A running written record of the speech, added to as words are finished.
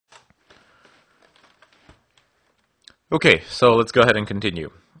Okay, so let's go ahead and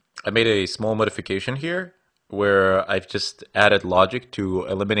continue. I made a small modification here where I've just added logic to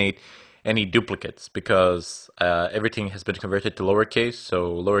eliminate any duplicates because everything has been converted to lowercase,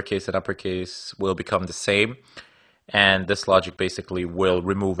 so lowercase and uppercase will become the same, and this logic basically will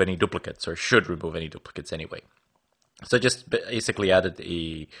remove any duplicates, or should remove any duplicates anyway. So I just basically added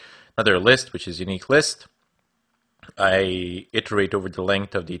another list, which is unique list. I iterate over the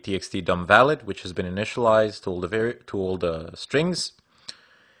length of the txt dom valid, which has been initialized to all the strings,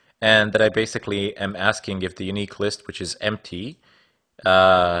 and that I basically am asking if the unique list, which is empty,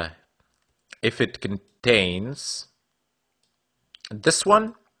 if it contains this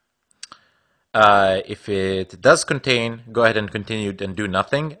one. If it does contain, go ahead and continue and do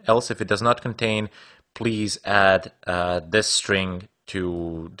nothing. Else, if it does not contain, please add this string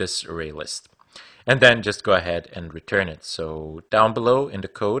to this array list. And then just go ahead and return it. So down below in the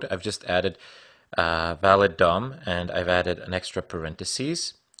code, I've just added valid dom, and I've added an extra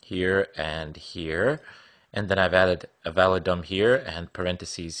parentheses here and here. And then I've added a valid dom here and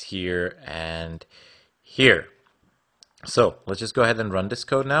parentheses here and here. So let's just go ahead and run this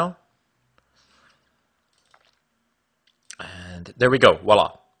code now. And there we go,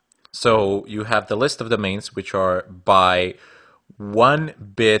 voila. So you have the list of domains which are by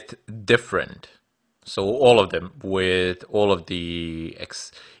 1 bit different. So all of them with all of the,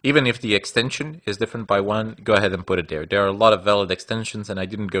 even if the extension is different by 1, go ahead and put it there. There are a lot of valid extensions, and I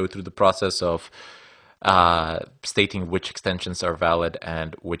didn't go through the process of stating which extensions are valid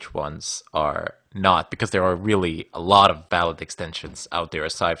and which ones are not, because there are really a lot of valid extensions out there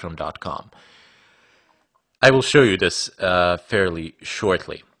aside from .com. I will show you this fairly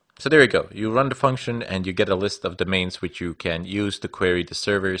shortly. So there you go. You run the function and you get a list of domains which you can use to query the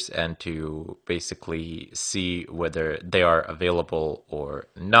servers and to basically see whether they are available or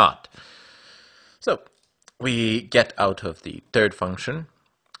not. So we get out of the third function,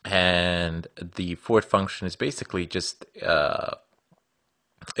 and the fourth function is basically just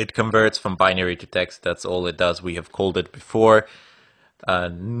it converts from binary to text. That's all it does. We have called it before.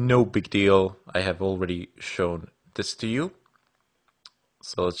 No big deal. I have already shown this to you.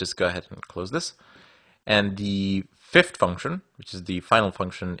 So let's just go ahead and close this. And the fifth function, which is the final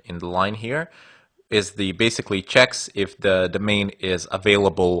function in the line here, is the basically checks if the domain is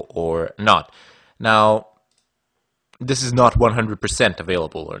available or not. Now, this is not 100%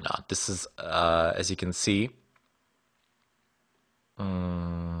 available or not. This is, as you can see,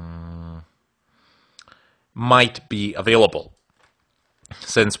 might be available.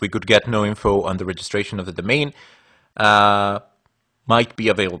 Since we could get no info on the registration of the domain, might be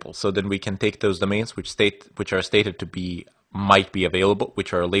available. So then we can take those domains which are stated to be might be available,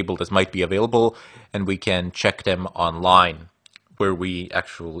 which are labeled as might be available, and we can check them online where we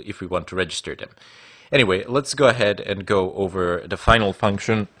actually, if we want to register them. Anyway, let's go ahead and go over the final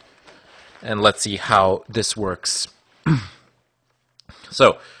function and let's see how this works.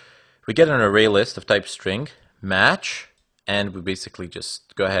 So we get an array list of type string match, and we basically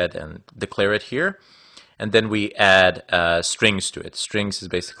just go ahead and declare it here. And then we add strings to it. Strings is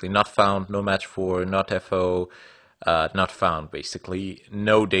basically not found, no match for, not FO, not found, basically.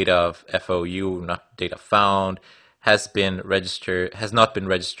 No data of FOU, not data found, has not been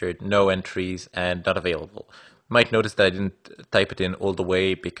registered, no entries, and not available. You might notice that I didn't type it in all the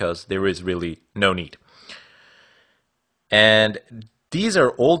way because there is really no need. And these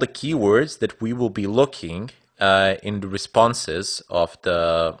are all the keywords that we will be looking in the responses of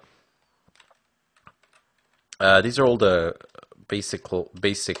the these are all the basic. Let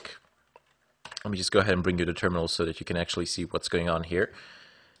me just go ahead and bring you the terminal so that you can actually see what's going on here.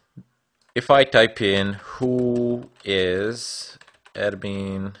 If I type in who is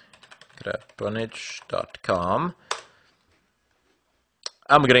admin.grabonich.com,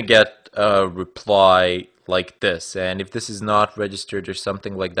 I'm gonna get a reply like this, and if this is not registered or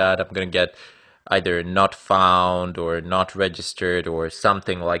something like that, I'm gonna get either not found or not registered or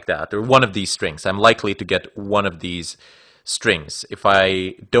something like that, or one of these strings. I'm likely to get one of these strings. If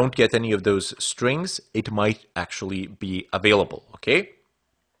I don't get any of those strings, it might actually be available, okay?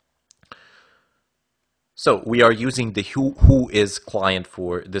 So we are using the who is client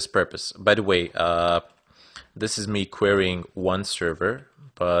for this purpose. By the way, this is me querying one server,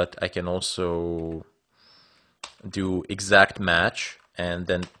 but I can also do exact match and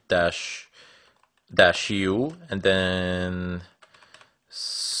then dash u, and then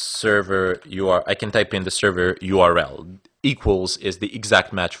server URL. I can type in the server URL. Equals is the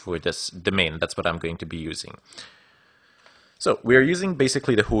exact match for this domain. That's what I'm going to be using. So we are using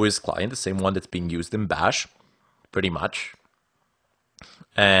basically the who is client, the same one that's being used in Bash, pretty much.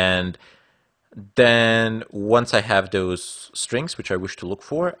 And Then once I have those strings which I wish to look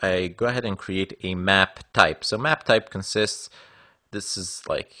for, I go ahead and create a map type. So map type consists, this is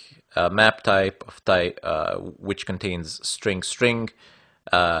like a map type of type which contains string.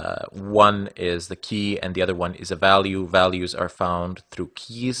 One is the key and the other one is a value. Values are found through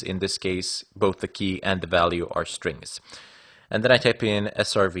keys. In this case, both the key and the value are strings. And then I type in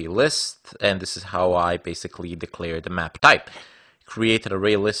srv list, and this is how I basically declare the map type. Create an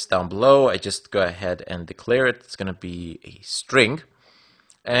array list down below. I just go ahead and declare it. It's going to be a string.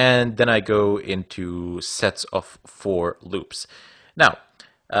 And then I go into sets of for loops. Now,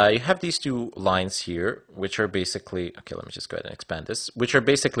 you have these two lines here, which are basically, okay, let me just go ahead and expand this, which are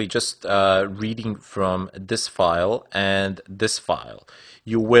basically just reading from this file and this file.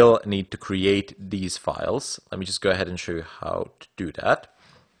 You will need to create these files. Let me just go ahead and show you how to do that.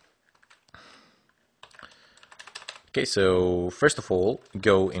 Okay, so first of all,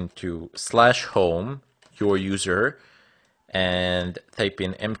 go into /home, your user, and type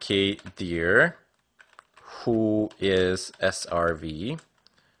in mkdir who is srv.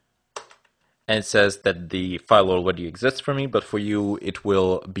 And it says that the file already exists for me, but for you it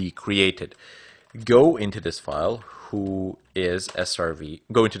will be created. Go into this file, who is srv,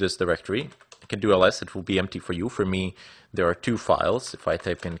 go into this directory. You can do ls, it will be empty for you. For me, there are two files. If I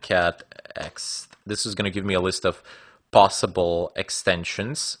type in cat x, this is going to give me a list of possible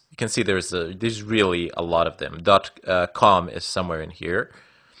extensions. You can see there's really a lot of them. .com is somewhere in here.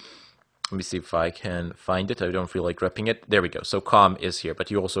 Let me see if I can find it. I don't feel like repping it. There we go. So com is here,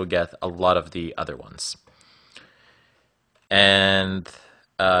 but you also get a lot of the other ones. And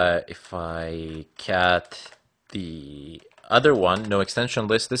if I cat the other one, no extension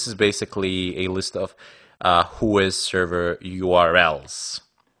list, this is basically a list of whois server URLs.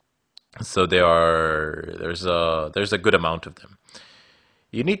 So there's a good amount of them.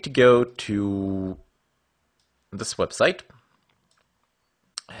 You need to go to this website,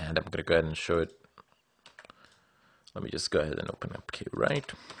 and I'm going to go ahead and show it. Let me just go ahead and open up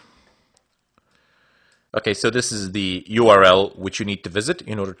KWrite. Okay, so this is the URL which you need to visit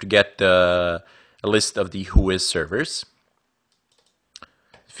in order to get a list of the whois servers.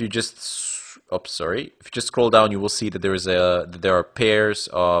 If you just, if you just scroll down, you will see that there are pairs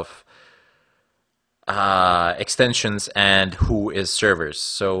of extensions and whois servers.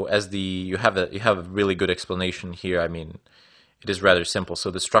 So as you have a really good explanation here. I mean, it is rather simple.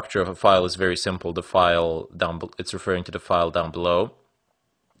 So the structure of a file is very simple. The file it's referring to the file down below.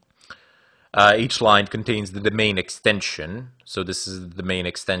 Each line contains the domain extension. So this is the domain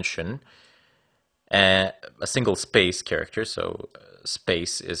extension. A single space character. So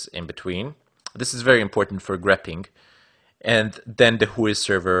space is in between. This is very important for grepping. And then the whois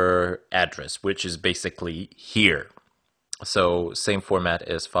server address, which is basically here. So same format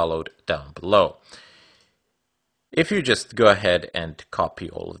is followed down below. If you just go ahead and copy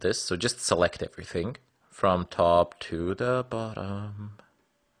all of this, so just select everything from top to the bottom.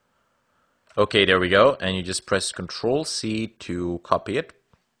 Okay, there we go. And you just press Control-C to copy it.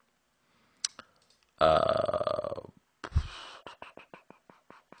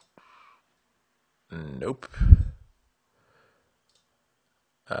 Nope.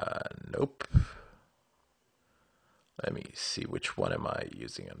 Nope. Let me see, which one am I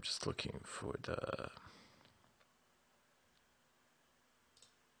using? I'm just looking for the...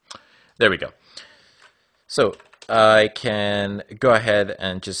 There we go. So I can go ahead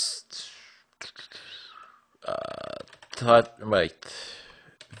and just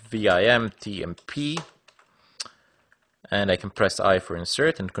vim tmp, and I can press I for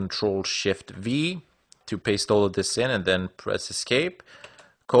insert and Control-Shift-V to paste all of this in, and then press Escape,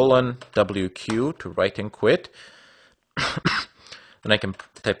 :WQ to write and quit. Then I can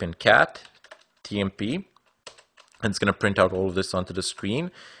type in cat tmp, and it's going to print out all of this onto the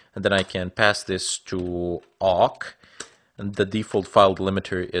screen. And then I can pass this to awk, and the default file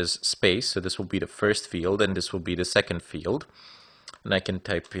delimiter is space, so this will be the first field, and this will be the second field. And I can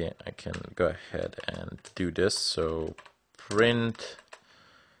type in, I can go ahead and do this, so print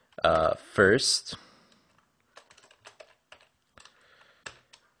first,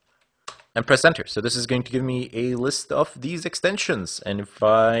 and press enter. So this is going to give me a list of these extensions, and if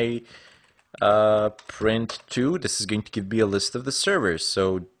I print 2, this is going to give me a list of the servers.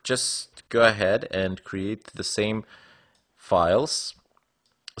 So just go ahead and create the same files,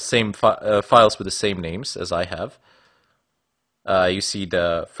 files with the same names as I have. You see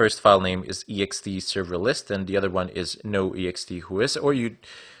the first file name is ext server list, and the other one is no ext whois, or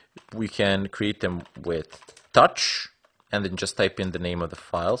we can create them with touch and then just type in the name of the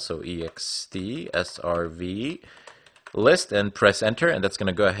file. So ext srv list and press enter, and that's going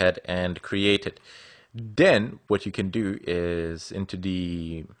to go ahead and create it. Then what you can do is into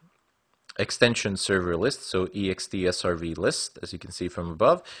the extension server list, so extsrv list, as you can see from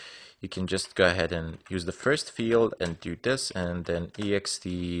above, you can just go ahead and use the first field and do this, and then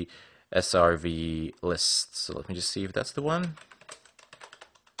extsrv list. So let me just see if that's the one.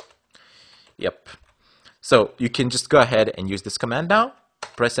 Yep. So you can just go ahead and use this command now,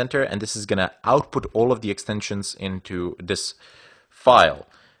 press enter, and this is going to output all of the extensions into this file.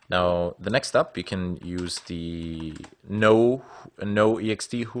 Now, the next up, you can use the no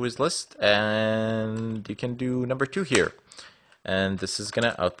ext whois list, and you can do number 2 here. And this is going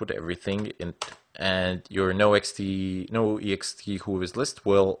to output everything, and your no ext whois list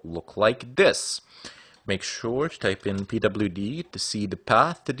will look like this. Make sure to type in pwd to see the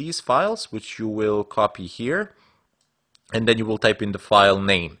path to these files, which you will copy here, and then you will type in the file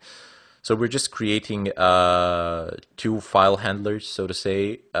name. So we're just creating 2 file handlers, so to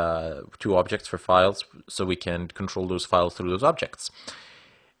say, 2 objects for files, so we can control those files through those objects.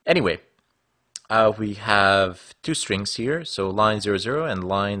 Anyway, we have 2 strings here, so line 00 and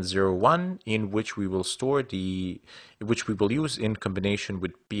line 01, in which we will store which we will use in combination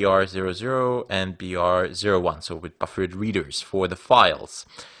with br00 and br01, so with buffered readers for the files.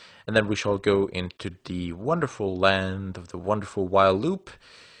 And then we shall go into the wonderful land of the wonderful while loop.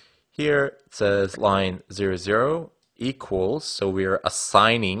 Here it says line 00 equals, so we're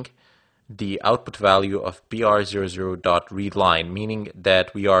assigning the output value of br00.readLine, meaning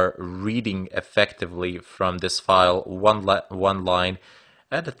that we are reading effectively from this file one line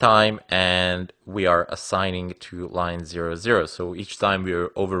at a time, and we are assigning to line 00. So each time we are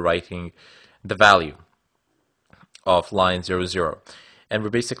overwriting the value of line 00. And we're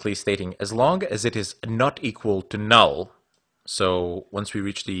basically stating as long as it is not equal to null, so once we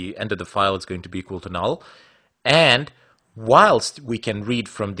reach the end of the file, it's going to be equal to null, and whilst we can read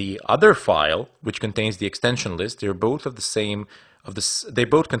from the other file, which contains the extension list, they're both of the same they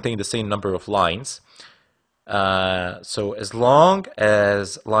both contain the same number of lines. So as long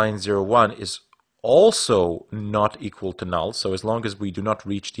as line 01 is also not equal to null, so as long as we do not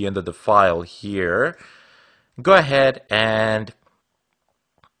reach the end of the file here, go ahead and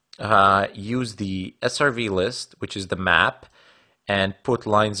use the SRV list, which is the map, and put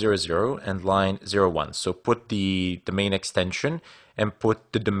line 00 and line 01. So put the domain extension and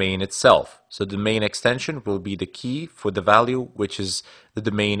put the domain itself. So the domain extension will be the key for the value, which is the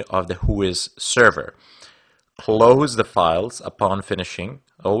domain of the whois server. Close the files upon finishing,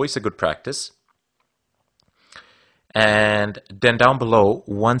 always a good practice. And then down below,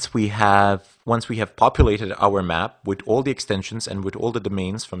 once we have populated our map with all the extensions and with all the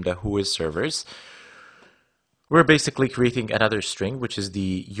domains from the whois servers, we're basically creating another string, which is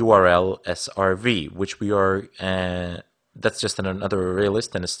the URL srv, which we are, that's just another array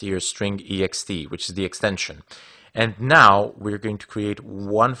list and a string ext, which is the extension. And now we're going to create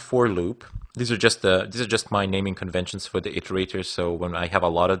one for loop. These are just my naming conventions for the iterators. So when I have a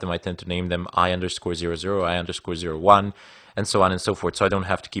lot of them, I tend to name them I_00, I_01, and so on and so forth. So I don't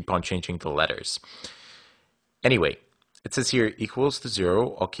have to keep on changing the letters. Anyway, it says here equals to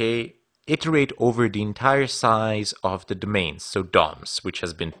 0. Okay. Iterate over the entire size of the domains, so DOMs, which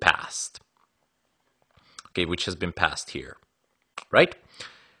has been passed. Okay, which has been passed here, right?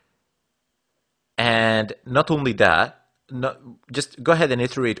 And not only that, just go ahead and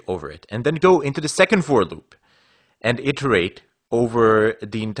iterate over it, and then go into the second for loop and iterate over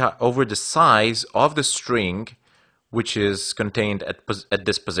the size of the string which is contained at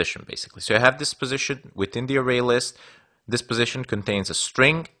this position, basically. So I have this position within the array list. This position contains a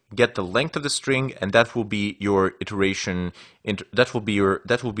string. Get the length of the string, and that will be your iteration. That will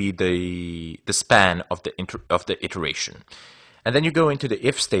be the span of the iteration. And then you go into the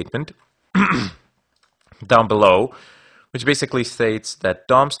if statement down below, which basically states that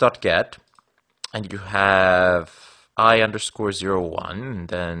doms.get, and you have I_01 and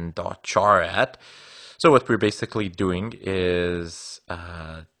then .char at. So what we're basically doing is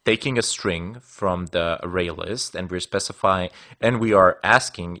taking a string from the array list, and we're specifying, and we are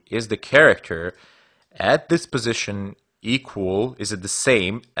asking, is the character at this position equal, is it the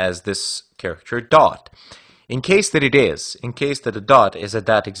same as this character dot? In case that it is, in case that the dot is at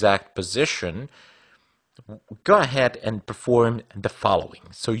that exact position, go ahead and perform the following.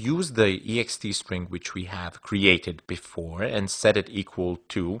 So use the ext string which we have created before and set it equal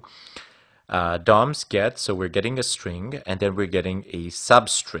to doms get, so we're getting a string, and then we're getting a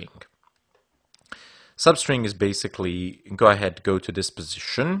substring. Substring is basically, go ahead, go to this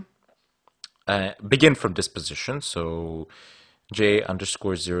position, begin from this position, so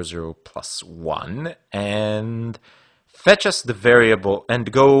j_00 plus 1, and fetch us the variable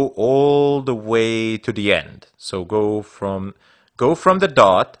and go all the way to the end. So go from the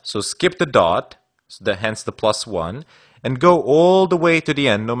dot, so skip the dot, so hence the +1, and go all the way to the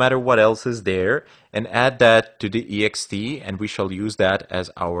end, no matter what else is there, and add that to the ext, and we shall use that as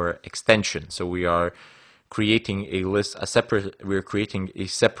our extension. So we are creating a list, we're creating a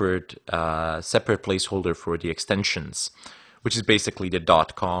separate placeholder for the extensions, which is basically the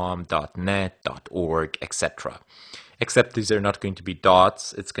 .com, .net, .org, etc. Except these are not going to be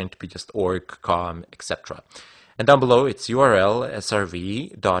dots, it's going to be just org, com, etc. And down below it's URL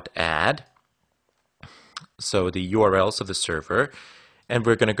srv.add, so the URLs of the server, and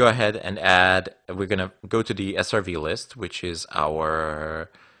we're going to go ahead and add, we're going to go to the srv list, which is our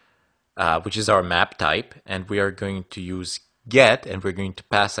map type, and we are going to use get, and we're going to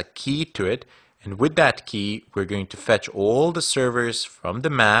pass a key to it, and with that key we're going to fetch all the servers from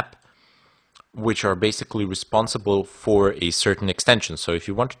the map which are basically responsible for a certain extension. So if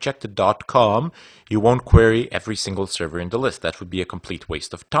you want to check the .com, you won't query every single server in the list. That would be a complete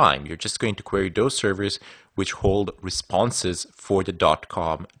waste of time. You're just going to query those servers which hold responses for the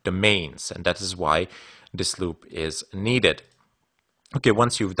 .com domains, and that is why this loop is needed. Okay,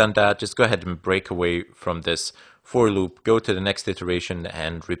 once you've done that, just go ahead and break away from this for loop, go to the next iteration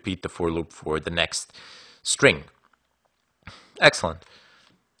and repeat the for loop for the next string. Excellent.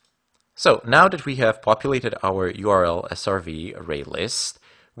 So now that we have populated our URL srv array list,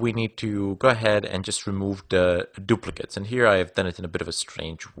 we need to go ahead and just remove the duplicates. And here I have done it in a bit of a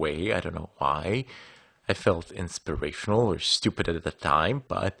strange way. I don't know why. I felt inspirational or stupid at the time,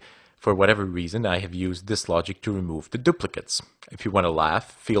 but for whatever reason, I have used this logic to remove the duplicates. If you want to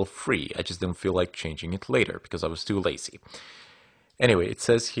laugh, feel free. I just don't feel like changing it later because I was too lazy. Anyway, it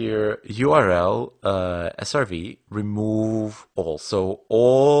says here URL srv remove all. So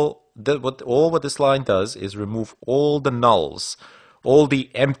what this line does is remove all the nulls, all the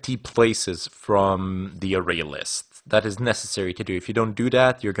empty places from the array list. That is necessary to do. If you don't do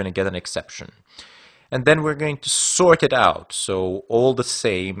that, you're going to get an exception. And then we're going to sort it out. So all the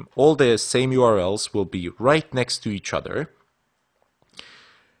same URLs will be right next to each other.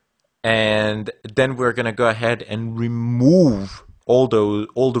 And then we're going to go ahead and remove if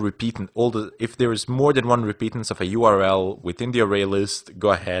there is more than one repeatance of a URL within the array list, go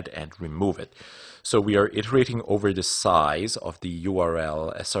ahead and remove it. So we are iterating over the size of the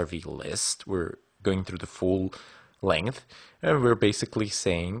URL srv list. We're going through the full length, and we're basically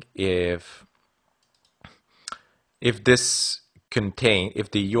saying if the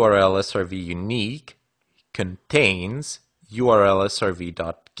URL srv unique contains URL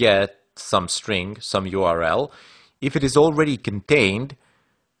srv.get some string, some URL. If it is already contained,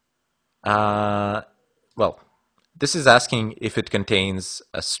 well, this is asking if it contains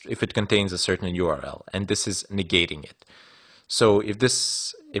a certain URL, and this is negating it. So if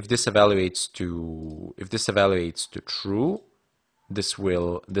this evaluates to true, this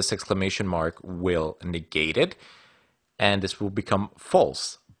exclamation mark will negate it, and this will become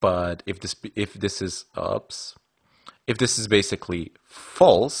false. But if this is basically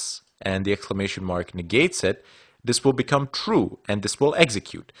false and the exclamation mark negates it, this will become true and this will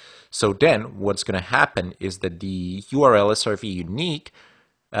execute. So then what's going to happen is that the URL srv unique,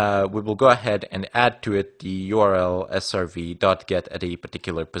 we will go ahead and add to it the URL srv.get at a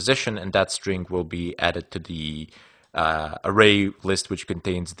particular position, and that string will be added to the array list which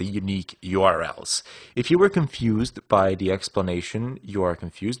contains the unique URLs. If you were confused by the explanation, you are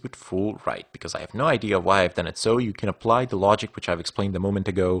confused with full right, because I have no idea why I've done it so. You can apply the logic which I've explained a moment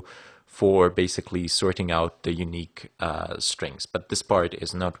ago for basically sorting out the unique strings, but this part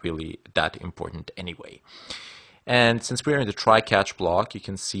is not really that important anyway. And since we're in the try-catch block, you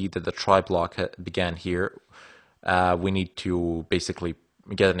can see that the try block began here. We need to basically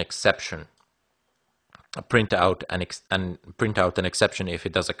get an exception, print out an exception if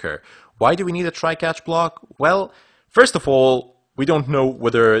it does occur. Why do we need a try-catch block? Well, first of all, we don't know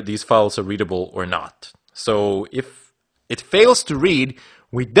whether these files are readable or not. So if it fails to read,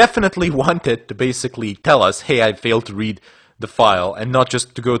 we definitely want it to basically tell us, hey, I failed to read the file, and not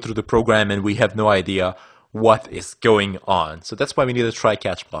just to go through the program and we have no idea what is going on. So that's why we need a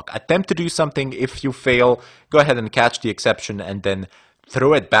try-catch block. Attempt to do something. If you fail, go ahead and catch the exception and then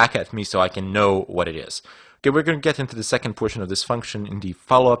throw it back at me so I can know what it is. Okay, we're going to get into the second portion of this function in the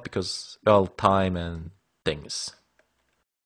follow-up because, well, time and things.